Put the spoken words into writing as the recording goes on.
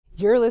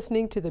You're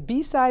listening to the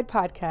B-Side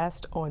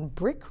Podcast on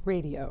Brick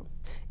Radio.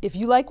 If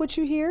you like what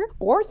you hear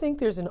or think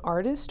there's an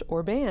artist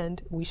or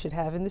band we should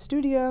have in the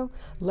studio,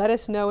 let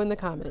us know in the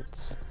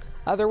comments.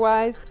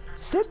 Otherwise,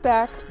 sit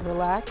back,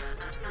 relax,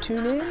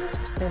 tune in,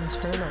 and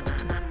turn on.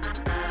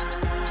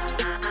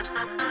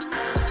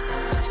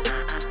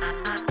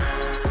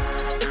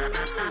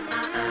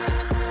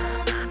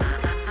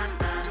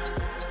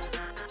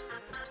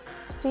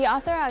 The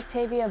author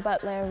Octavia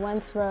Butler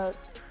once wrote,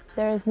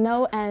 "There is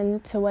no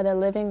end to what a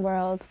living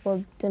world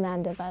will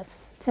demand of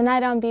us."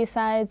 Tonight on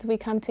B-Sides, we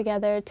come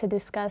together to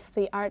discuss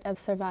the art of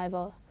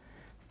survival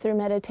through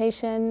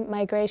meditation,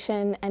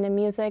 migration, and a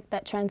music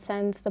that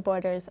transcends the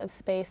borders of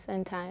space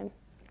and time.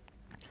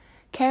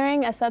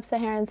 Carrying a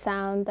sub-Saharan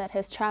sound that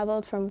has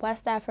traveled from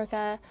West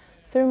Africa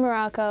through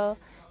Morocco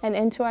and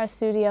into our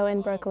studio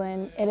in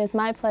Brooklyn, it is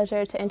my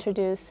pleasure to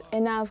introduce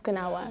Inav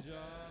Gnawa.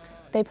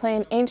 They play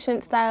an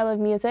ancient style of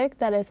music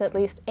that is at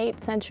least 8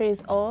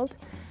 centuries old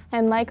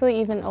and likely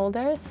even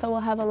older, so we'll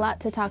have a lot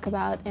to talk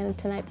about in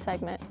tonight's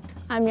segment.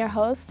 I'm your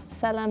host,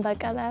 Salam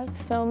Bakala,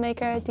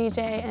 filmmaker,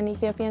 DJ, and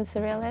Ethiopian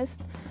surrealist,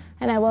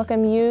 and I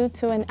welcome you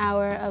to an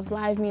hour of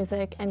live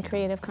music and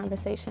creative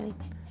conversation.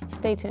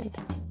 Stay tuned.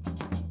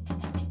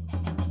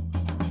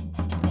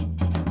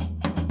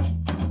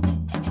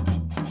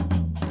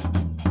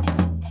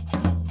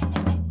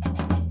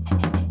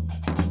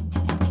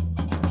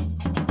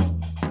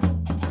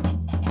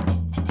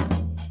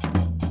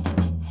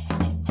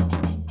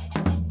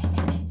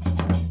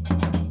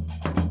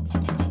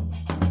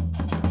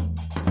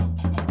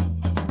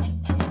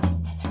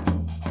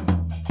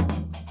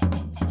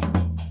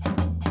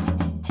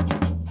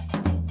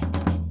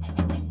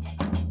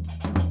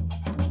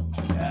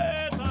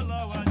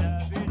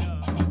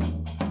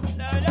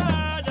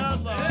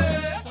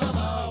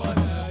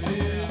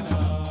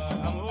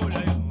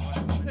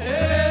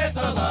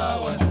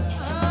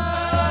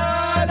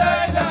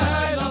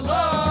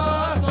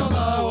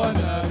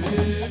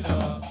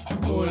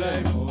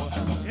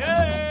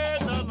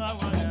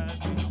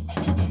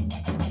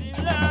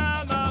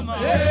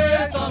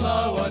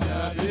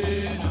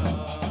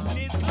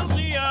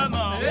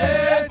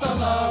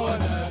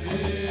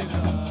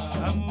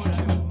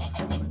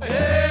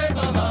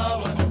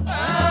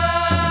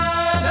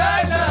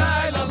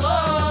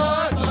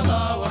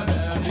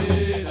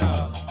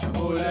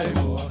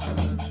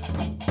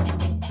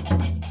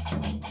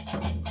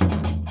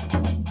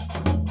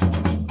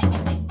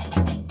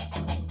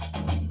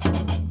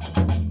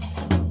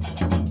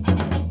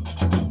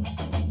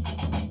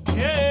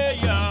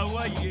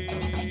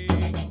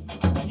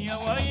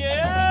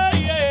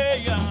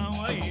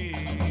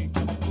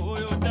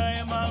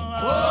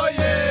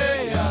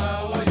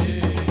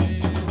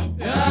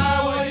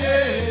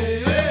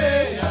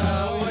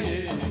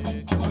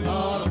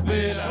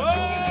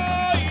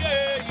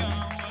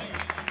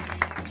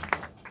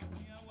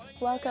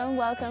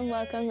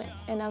 Welcome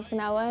Inav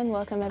Gnawa, and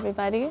welcome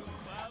everybody.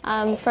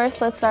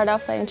 First, let's start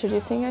off by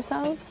introducing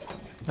yourselves.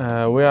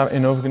 We are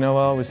Inav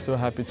Gnawa. We're so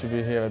happy to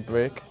be here at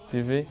Break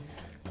TV.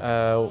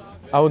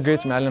 Our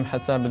great Ma'allim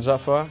Hassan bin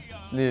Ja'far,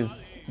 please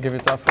give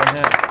it up for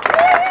him.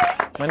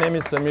 My name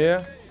is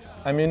Samir,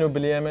 Aminu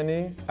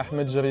Bilyamani,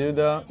 Ahmed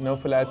Jaryuda,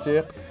 Nawfal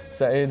Atiq,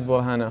 Saeed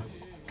Burhana.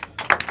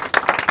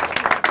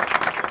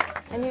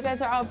 And you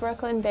guys are all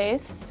Brooklyn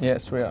based?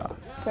 Yes, we are.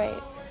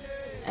 Great.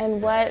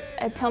 And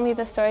tell me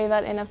the story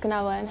about Inav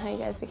Gnawa and how you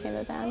guys became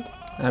a band.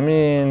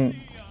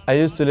 I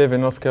used to live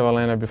in North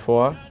Carolina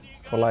before,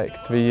 for like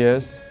 3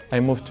 years. I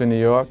moved to New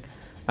York,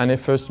 and I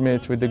first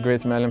met with the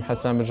great Ma'allim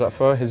Hassan bin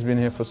Ja'far. He's been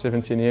here for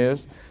 17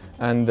 years.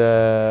 And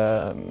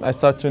I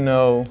started to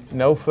know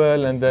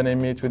Nawfal, and then I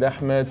met with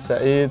Ahmed,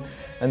 Saeed,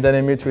 and then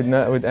I met with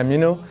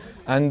Aminu.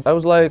 And I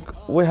was like,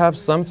 we have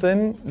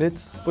something,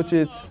 let's put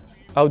it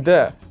out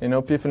there.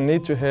 People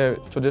need to hear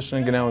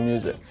traditional Gnawa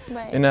music,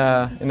 right, in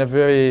a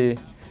very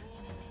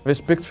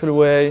respectful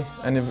way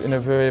and in a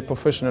very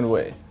professional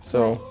way.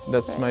 So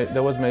right,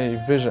 that was my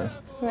vision.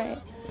 Right.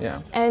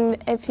 Yeah.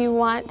 And if you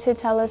want to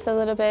tell us a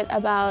little bit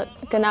about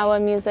Gnawa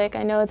music,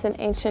 I know it's an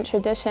ancient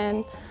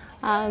tradition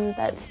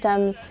that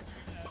stems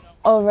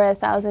over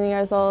 1,000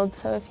 years old.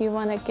 So if you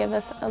want to give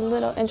us a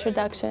little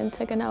introduction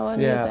to Gnawa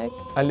music.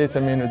 I'll let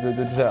Aminu do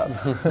the job.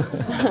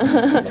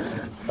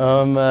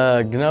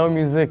 Gnawa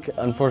music,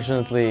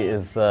 unfortunately,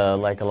 is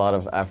like a lot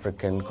of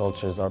African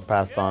cultures, are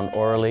passed on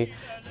orally,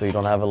 so you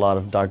don't have a lot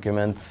of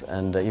documents.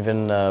 And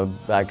even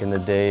back in the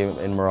day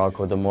in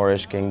Morocco, the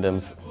Moorish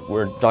kingdoms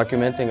were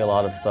documenting a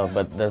lot of stuff,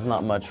 but there's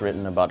not much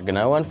written about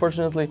Gnawa,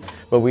 unfortunately.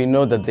 But we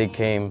know that they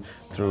came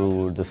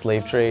through the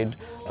slave trade,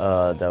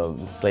 the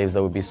slaves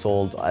that would be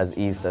sold as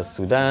east as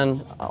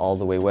Sudan, all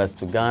the way west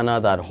to Ghana.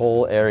 That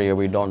whole area,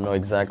 we don't know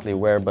exactly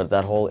where, but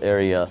that whole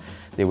area,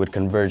 they would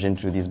converge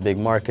into these big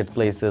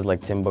marketplaces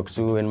like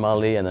Timbuktu in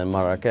Mali, and then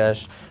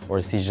Marrakesh or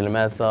Sijil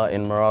Mesa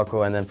in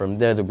Morocco, and then from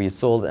there they'll be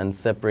sold and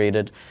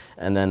separated,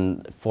 and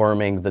then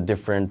forming the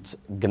different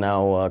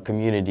Gnawa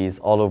communities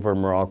all over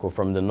Morocco,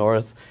 from the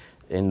north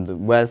in the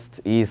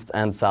west, east,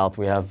 and south,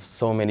 we have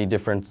so many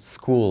different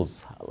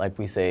schools, like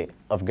we say,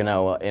 of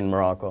Gnawa in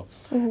Morocco.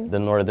 The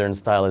northern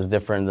style is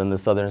different than the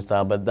southern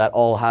style, but that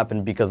all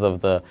happened because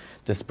of the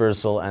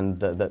dispersal and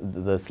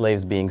the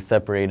slaves being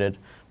separated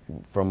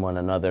from one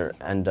another.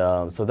 And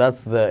so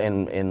that's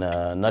in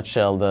a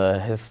nutshell the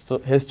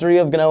history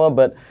of Gnawa.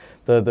 But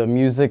the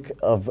music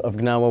of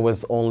Gnawa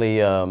was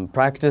only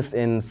practiced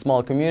in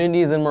small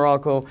communities in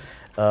Morocco.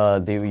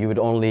 You would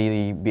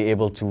only be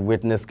able to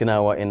witness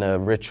Gnawa in a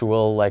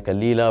ritual like a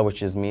lila,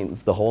 which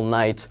means the whole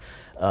night.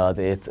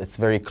 It's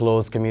very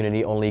close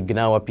community. Only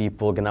Gnawa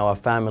people, Gnawa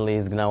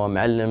families, Gnawa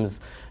muallims,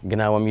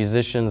 Gnawa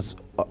musicians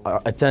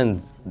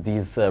attend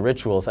these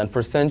rituals, and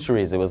for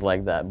centuries it was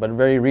like that. But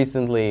very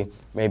recently,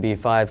 maybe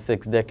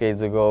 5-6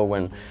 decades ago,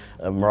 when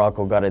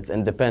Morocco got its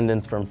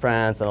independence from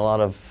France and a lot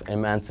of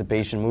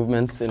emancipation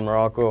movements in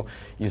Morocco,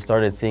 you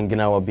started seeing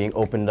Gnawa being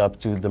opened up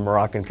to the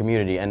Moroccan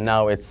community, and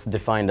now it's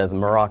defined as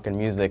Moroccan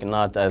music,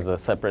 not as a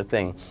separate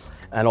thing.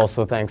 And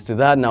also thanks to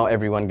that, now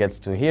everyone gets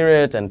to hear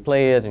it and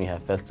play it, and you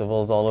have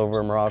festivals all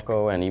over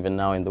Morocco and even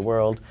now in the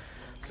world.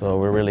 So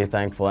we're really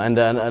thankful. And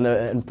an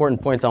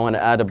important point I want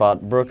to add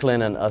about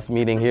Brooklyn and us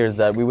meeting here is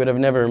that we would have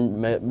never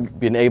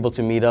been able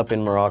to meet up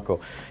in Morocco.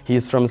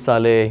 He's from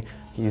Saleh,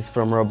 he's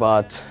from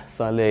Rabat,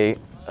 Saleh,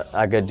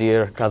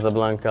 Agadir,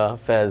 Casablanca,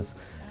 Fez,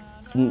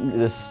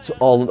 just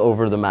all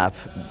over the map.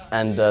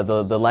 And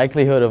the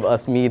likelihood of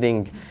us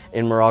meeting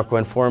in Morocco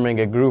and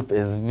forming a group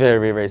is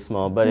very, very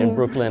small. But in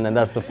Brooklyn, and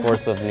that's the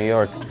force of New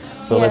York.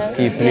 So let's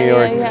keep New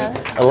York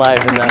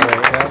alive in that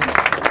way. Yeah?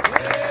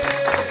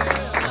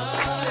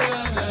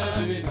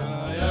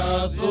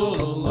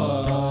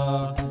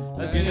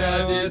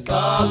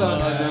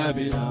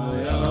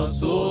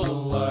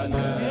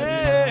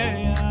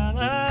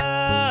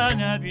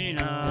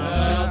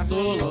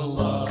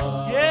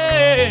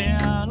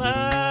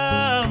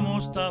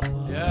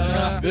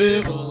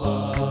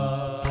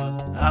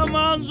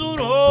 أمان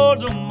زرور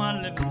دم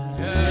اللبنان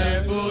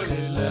يا فول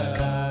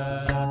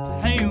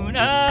الله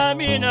حيونا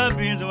من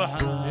أبيض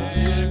وحنا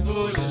يا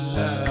فول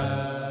الله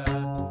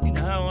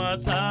قناوة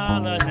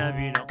صالة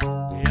نبينا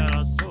يا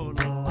رسول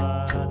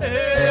الله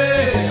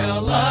يا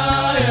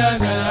الله يا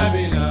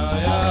نبينا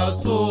يا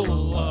رسول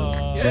الله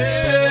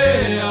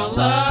يا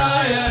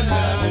الله يا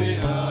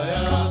نبينا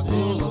يا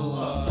رسول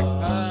الله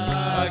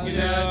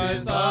قناوة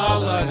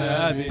صالة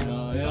نبينا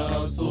يا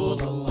رسول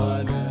الله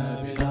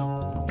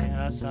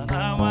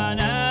صلى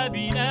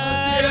نبينا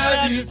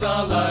سيدي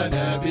صلى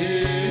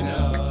نبينا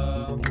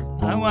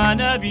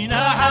ونبينا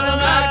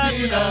حرماتي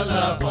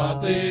يا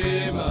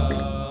فاطمة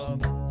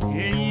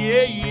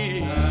يا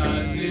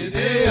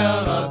سيدي يا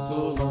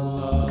رسول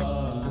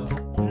الله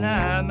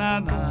لا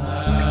ماما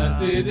يا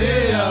سيدي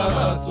يا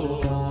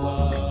رسول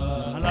الله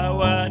صلى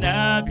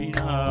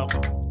ونبينا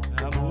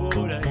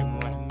مولاي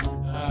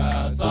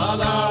محمد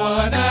صلى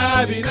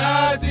ونبينا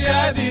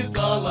سيدي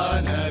صلى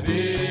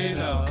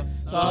نبينا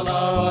صلى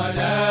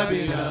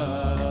ونبينا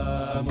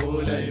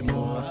مولاي محمد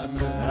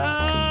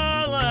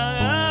الله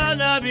يا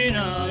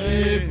نبينا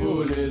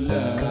يفول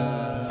الله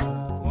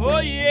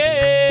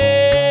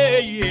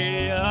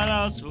يا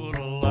رسول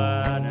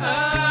الله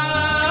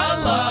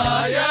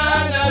الله يا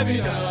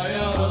نبينا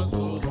يا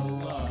رسول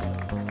الله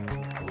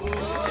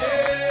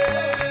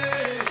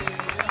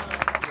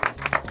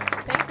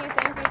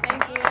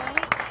Thank you.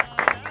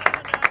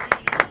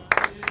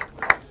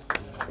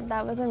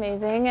 That was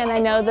amazing, and I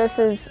know this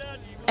is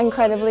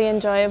incredibly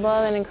enjoyable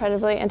and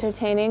incredibly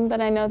entertaining,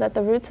 but I know that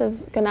the roots of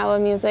Gnawa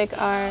music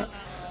are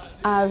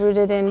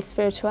rooted in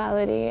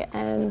spirituality,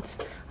 and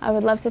I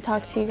would love to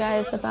talk to you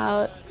guys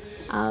about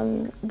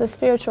the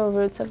spiritual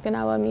roots of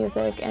Gnawa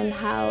music and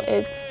how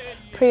it's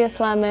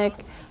pre-Islamic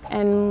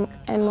and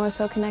more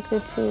so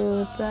connected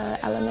to the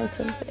elements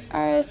of the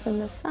earth and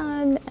the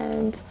sun.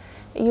 And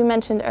you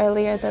mentioned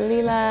earlier the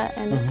lila,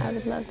 and I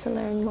would love to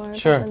learn more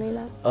about the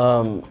lila.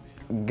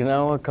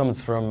 Gnawa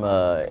comes from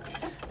a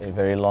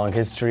very long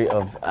history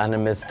of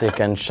animistic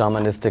and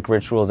shamanistic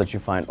rituals that you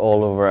find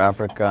all over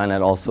Africa, and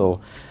it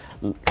also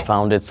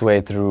found its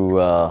way through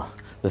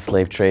the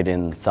slave trade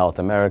in South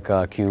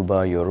America,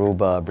 Cuba,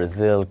 Yoruba,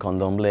 Brazil,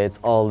 Candomblé. It's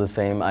all the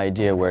same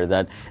idea where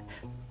that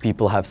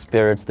people have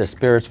spirits. Their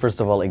spirits, first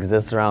of all,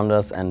 exist around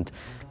us, and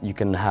you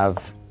can have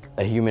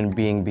a human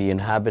being be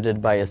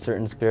inhabited by a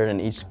certain spirit, and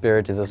each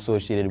spirit is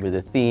associated with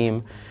a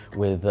theme,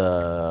 with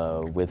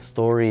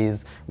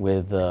stories,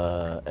 with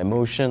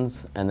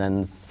emotions, and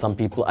then some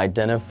people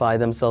identify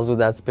themselves with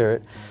that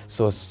spirit.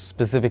 So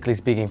specifically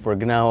speaking, for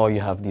Gnawa, you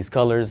have these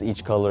colors.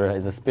 Each color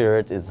is a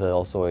spirit, is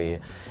also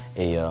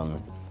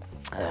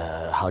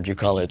how do you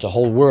call it, a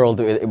whole world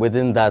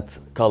within that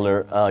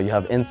color. You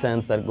have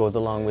incense that goes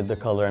along with the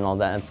color and all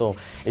that. And so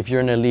if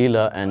you're in a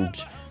lila and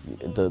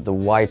the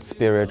white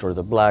spirit or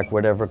the black,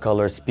 whatever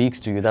color speaks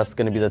to you, that's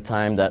going to be the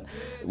time that,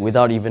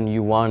 without even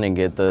you wanting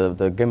it,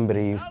 the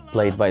gimbri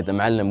played by the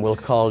muallim will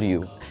call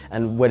you.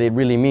 And what it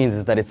really means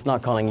is that it's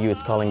not calling you,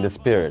 it's calling the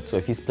spirit. So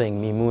if he's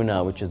playing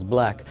Mimuna, which is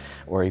black,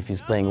 or if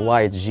he's playing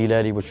white,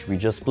 Jilali, which we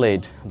just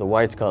played, the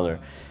white color,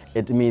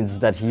 it means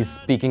that he's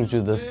speaking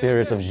to the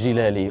spirit of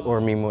Jilali or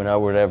Mimuna,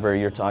 wherever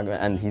you're talking,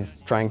 and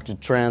he's trying to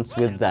trance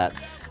with that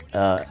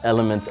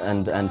element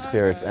and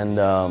spirits. And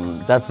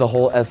that's the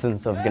whole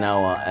essence of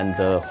Gnawa and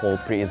the whole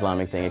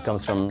pre-Islamic thing. It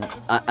comes from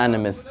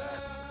animist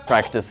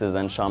practices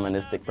and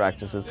shamanistic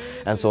practices.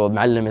 And so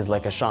Muallim is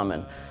like a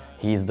shaman.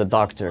 He's the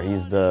doctor,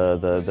 he's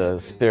the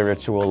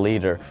spiritual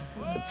leader.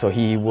 So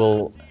he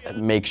will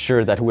make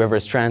sure that whoever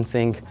is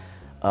trancing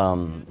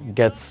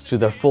gets to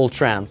their full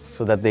trance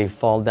so that they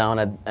fall down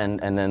and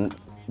then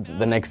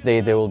the next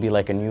day they will be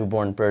like a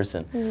newborn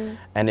person.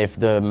 And if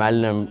the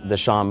Muallim, the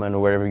shaman, or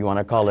whatever you want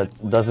to call it,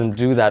 doesn't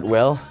do that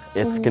well,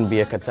 it can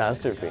be a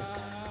catastrophe.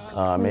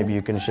 Maybe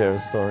you can share a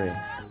story.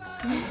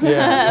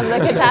 Yeah. The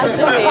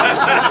catastrophe.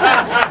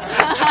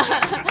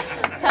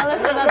 Tell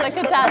us about the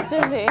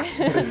catastrophe.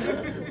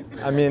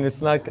 I mean,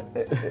 it's like,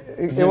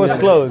 it was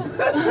close.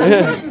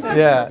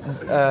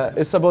 Yeah,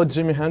 it's about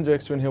Jimi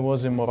Hendrix when he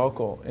was in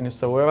Morocco, in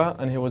Essaouira,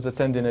 and he was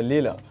attending a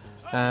Lila.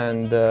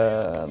 And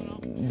the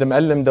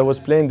Muallim that was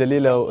playing the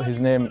Lila, his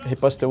name, he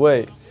passed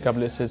away, God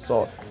bless his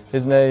soul.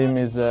 His name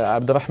is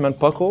Abdurrahman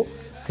Paco.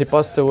 He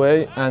passed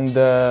away, and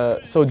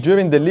so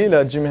during the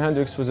Lila, Jimi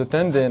Hendrix was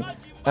attending,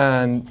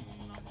 and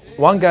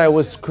one guy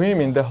was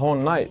screaming the whole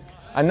night,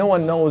 and no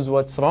one knows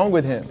what's wrong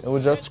with him. It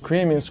was just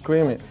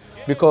screaming,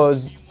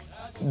 because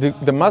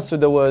the master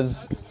that was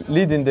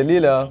leading the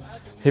Lila,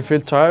 he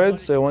felt tired,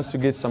 so he wants to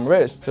get some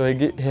rest. So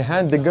he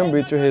handed the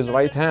gumbi to his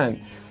right hand,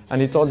 and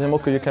he told him,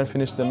 okay, you can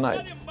finish the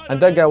night. And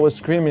that guy was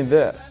screaming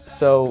there.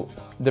 So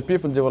the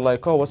people, they were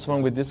like, oh, what's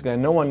wrong with this guy?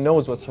 No one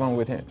knows what's wrong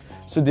with him.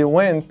 So they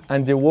went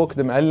and they woke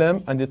the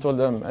Muallim, and they told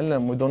them,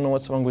 Muallim, we don't know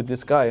what's wrong with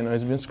this guy. You know,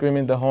 he's been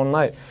screaming the whole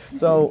night.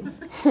 So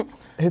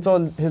he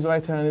told his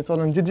right hand, he told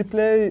him, did you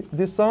play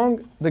this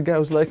song? The guy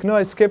was like, no,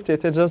 I skipped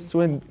it. I just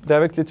went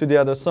directly to the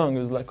other song. He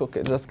was like,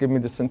 okay, just give me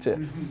the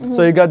sentir.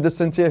 So he got the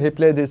sentir, he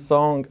played his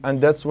song,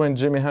 and that's when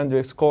Jimi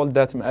Hendrix called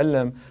that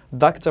Muallim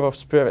Doctor of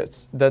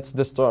Spirits. That's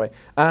the story.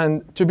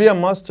 And to be a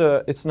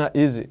master, it's not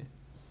easy.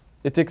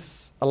 It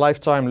takes a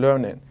lifetime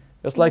learning.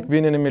 It's like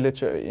being in the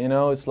military, you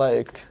know, it's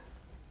like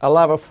a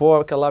lot of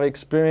work, a lot of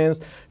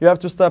experience. You have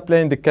to start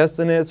playing the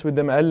castanets with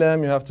the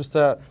Muallim, you have to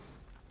start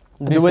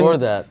Before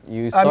that,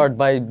 you start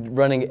by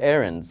running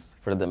errands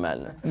for the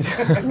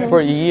Muallim.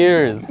 For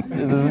years.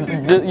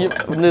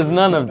 There's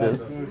none of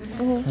this.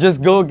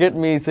 Just go get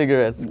me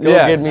cigarettes. Go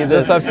get me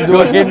this. Just have to do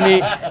go it. get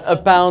me a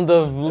pound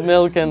of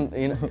milk and,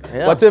 you know.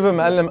 Yeah. Whatever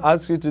Muallim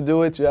asks you to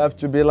do it, you have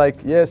to be like,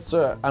 yes,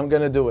 sir, I'm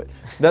going to do it.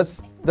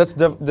 That's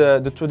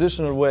the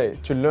traditional way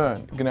to learn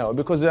Gnawa,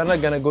 because you're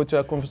not going to go to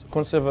a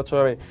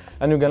conservatory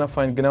and you're going to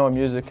find Gnawa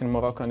music in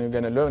Morocco and you're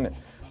going to learn it.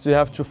 So you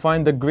have to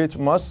find a great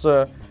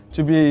master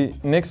to be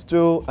next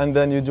to, and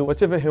then you do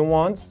whatever he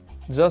wants,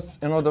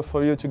 just in order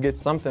for you to get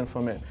something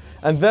from him.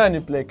 And then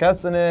you play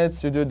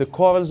castanets, you do the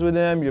chorals with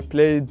him, you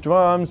play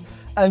drums,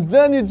 and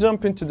then you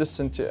jump into the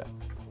sentir.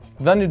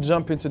 Then you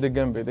jump into the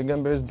gumbi. The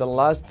gumbi is the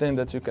last thing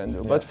that you can do.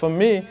 Yeah. But for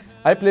me,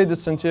 I play the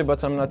sentir,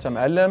 but I'm not a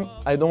Muallim.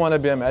 I don't want to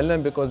be a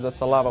Muallim because that's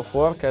a lot of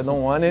work. I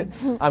don't want it.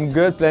 I'm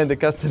good playing the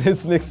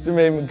castanets next to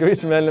me, great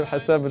Muallim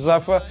Hassan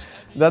Jafar.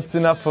 That's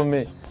enough for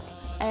me.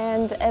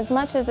 And as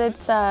much as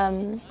it's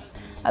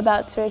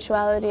about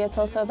spirituality, it's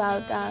also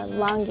about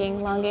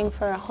longing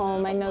for a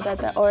home. I know that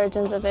the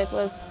origins of it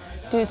was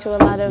due to a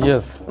lot of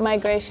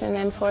migration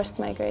and forced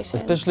migration.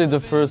 Especially the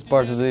first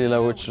part of the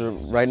Lila, which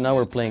right now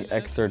we're playing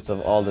excerpts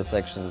of all the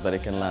sections, but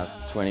it can last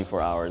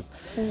 24 hours.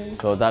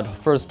 So that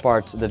first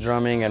part, the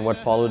drumming and what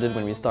followed it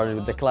when we started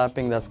with the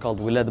clapping, that's called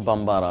Wilad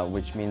Bambara,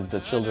 which means the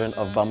children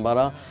of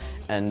Bambara.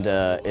 And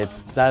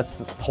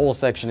the whole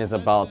section is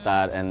about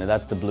that, and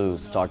that's the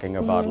blues, talking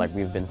about like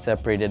we've been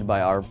separated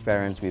by our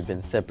parents, we've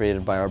been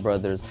separated by our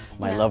brothers,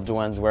 my loved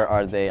ones, where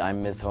are they? I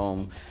miss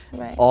home.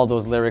 Right. All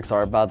those lyrics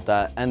are about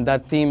that, and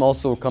that theme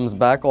also comes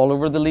back all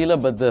over the Lila,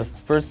 but the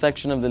first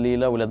section of the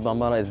Lila, Wilad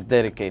Bambara, is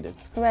dedicated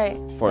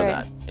for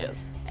that.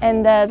 Yes.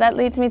 And that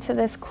leads me to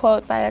this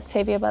quote by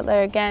Octavia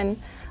Butler again.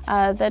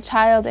 The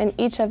child in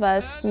each of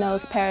us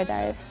knows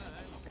paradise.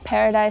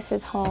 Paradise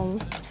is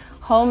home.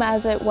 Home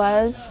as it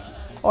was,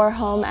 or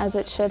home as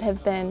it should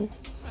have been.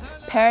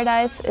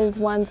 Paradise is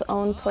one's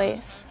own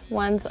place,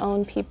 one's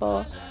own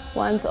people,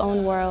 one's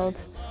own world,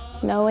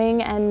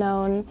 knowing and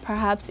known,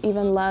 perhaps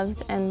even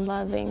loved and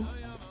loving.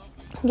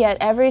 Yet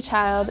every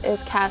child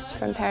is cast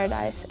from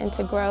paradise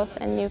into growth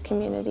and new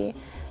community,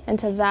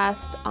 into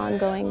vast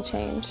ongoing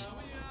change.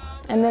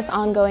 And this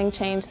ongoing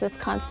change, this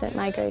constant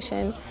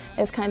migration,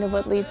 is kind of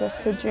what leads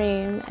us to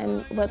dream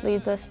and what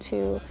leads us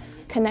to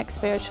connect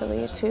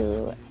spiritually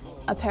to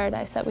a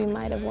paradise that we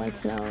might have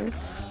once known.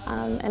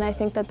 And I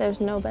think that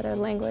there's no better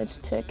language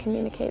to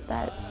communicate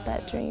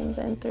that dream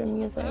than through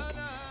music.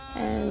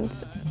 And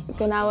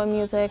Gnawa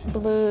music,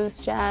 blues,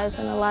 jazz,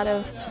 and a lot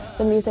of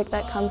the music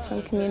that comes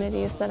from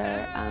communities that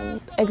are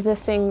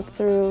existing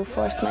through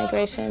forced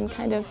migration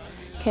kind of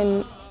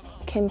can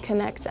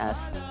connect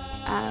us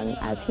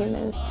as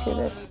humans to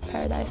this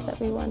paradise that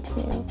we once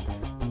knew.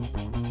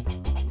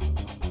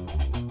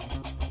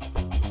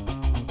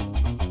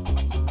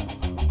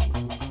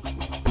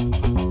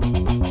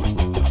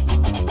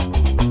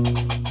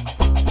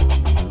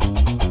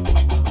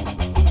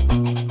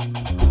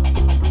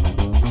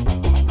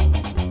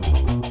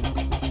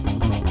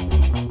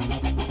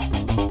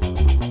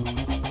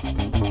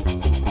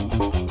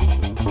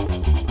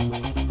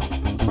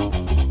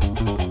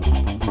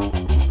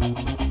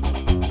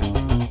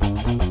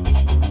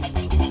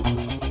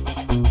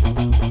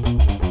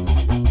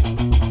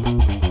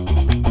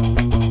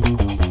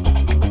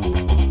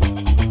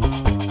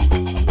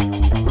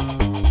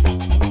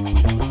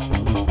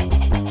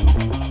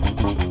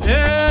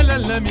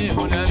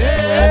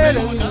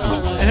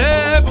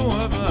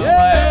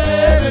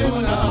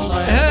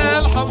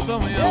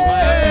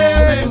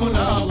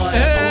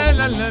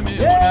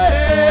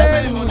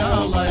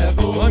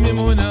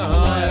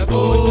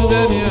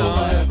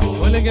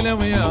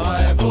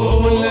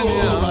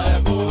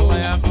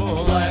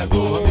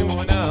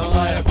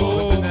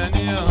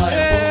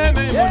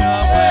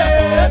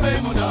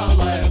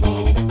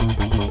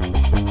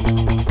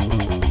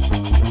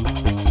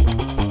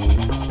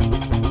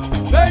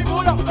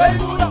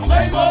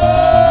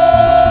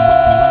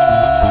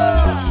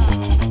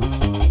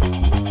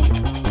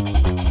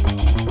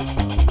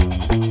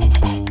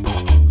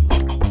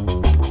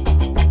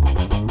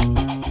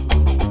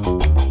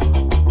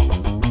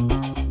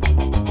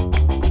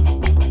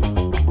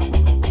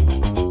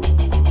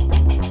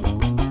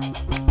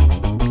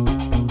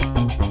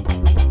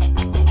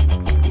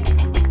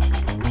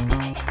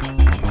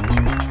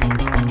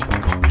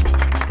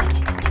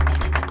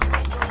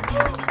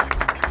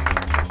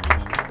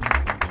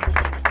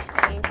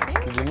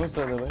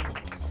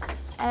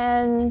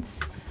 And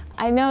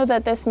I know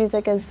that this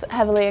music is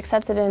heavily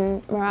accepted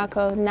in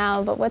Morocco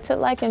now, but what's it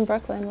like in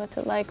Brooklyn? What's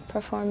it like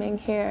performing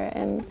here,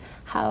 and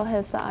how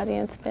has the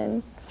audience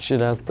been?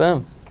 Should ask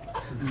them.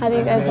 How do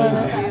you guys love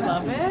it? We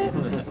love it.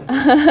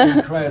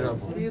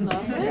 Incredible. We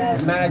love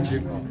it.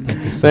 Magical.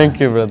 Thank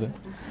you, brother.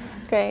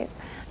 Great.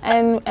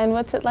 And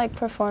what's it like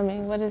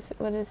performing? What is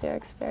your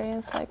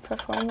experience like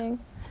performing?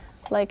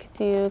 Like,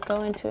 do you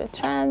go into a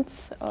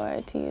trance,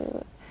 or do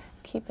you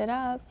keep it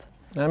up?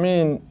 I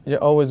mean, you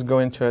always go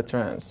into a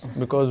trance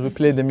because we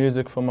play the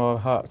music from our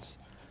hearts.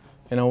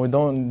 You know, we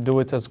don't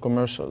do it as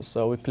commercials,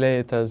 so we play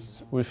it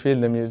as we feel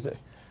the music.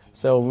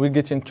 So we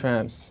get in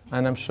trance,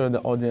 and I'm sure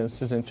the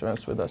audience is in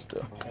trance with us too.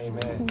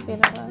 Amen.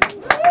 Beautiful.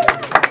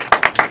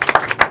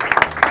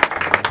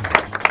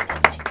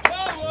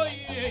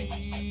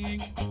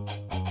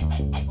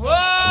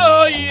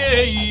 Oh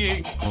yeah, yeah,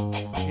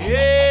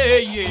 yeah,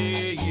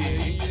 yeah,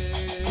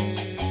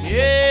 yeah,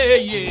 yeah,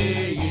 yeah.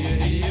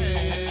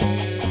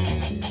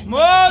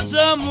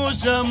 Moza,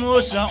 Musa,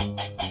 Musa,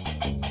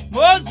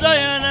 Moza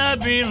ya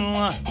Nabi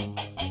Allah,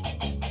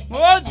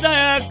 Moza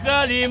ya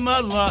Kalim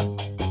Allah,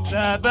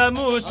 Baba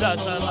Musa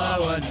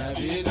Salawa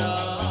Nabina,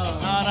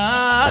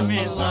 Harami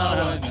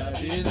Salawa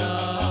Nabina,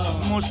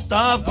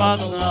 Mustafa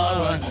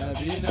Salawa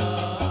Nabina.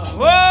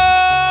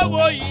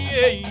 Oh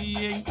yeah,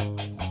 yeah.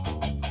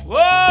 Oh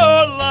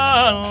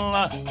Allah,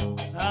 Allah,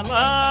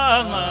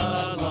 Allah, Allah,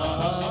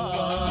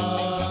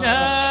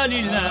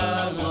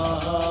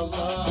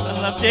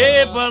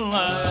 لطيف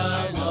الله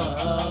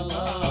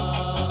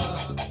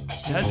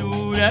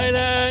شهدوا لا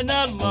اله الا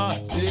الله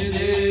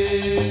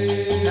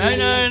سيدي لا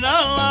اله الا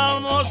الله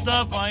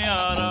المصطفى يا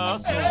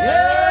رسول يا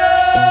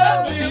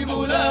حبيب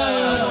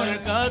الله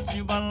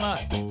كاتب الله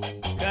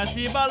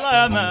كاتب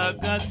الله ما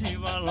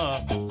كاتب الله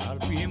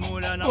حرفي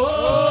مولانا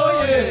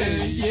اوه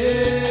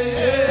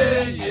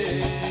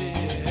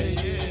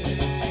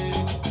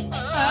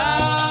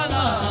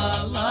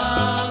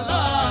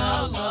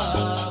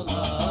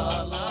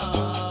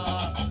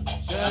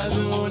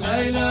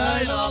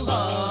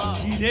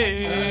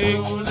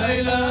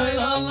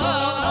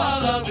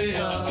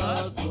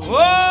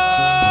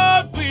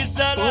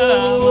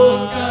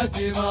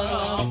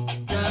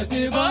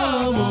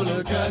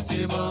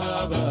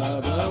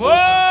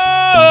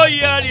Oh,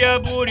 ya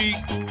Liaburi,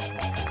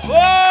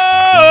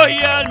 oh,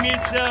 ya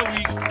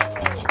Misawi,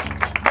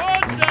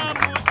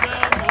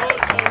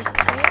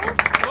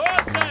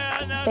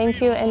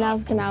 Thank you,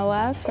 Inab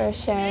Gnawa, for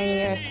sharing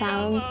your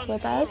sounds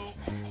with us,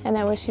 and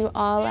I wish you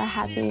all a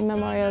happy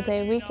Memorial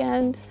Day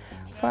weekend.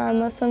 For our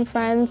Muslim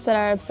friends that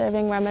are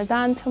observing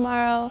Ramadan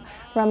tomorrow,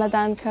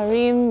 Ramadan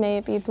Kareem, may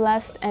it be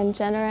blessed and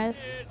generous.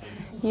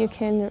 You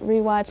can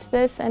rewatch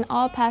this and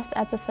all past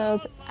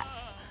episodes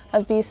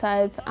of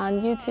B-Sides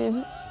on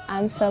YouTube.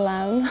 I'm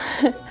Salam.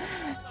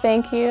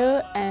 Thank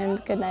you,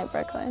 and good night,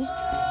 Brooklyn.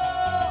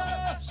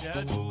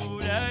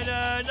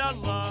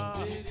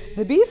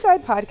 The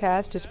B-Side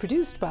podcast is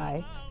produced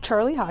by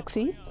Charlie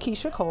Hoxie,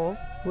 Keisha Cole,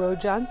 Ro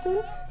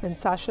Johnson, and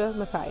Sasha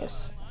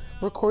Matthias.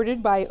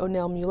 Recorded by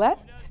Onel Mulet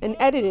and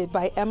edited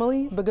by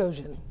Emily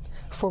Bogosian.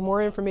 For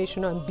more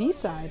information on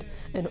B-Side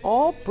and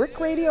all Brick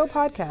Radio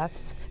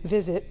podcasts,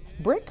 visit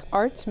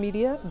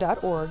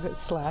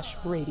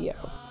brickartsmedia.org/radio.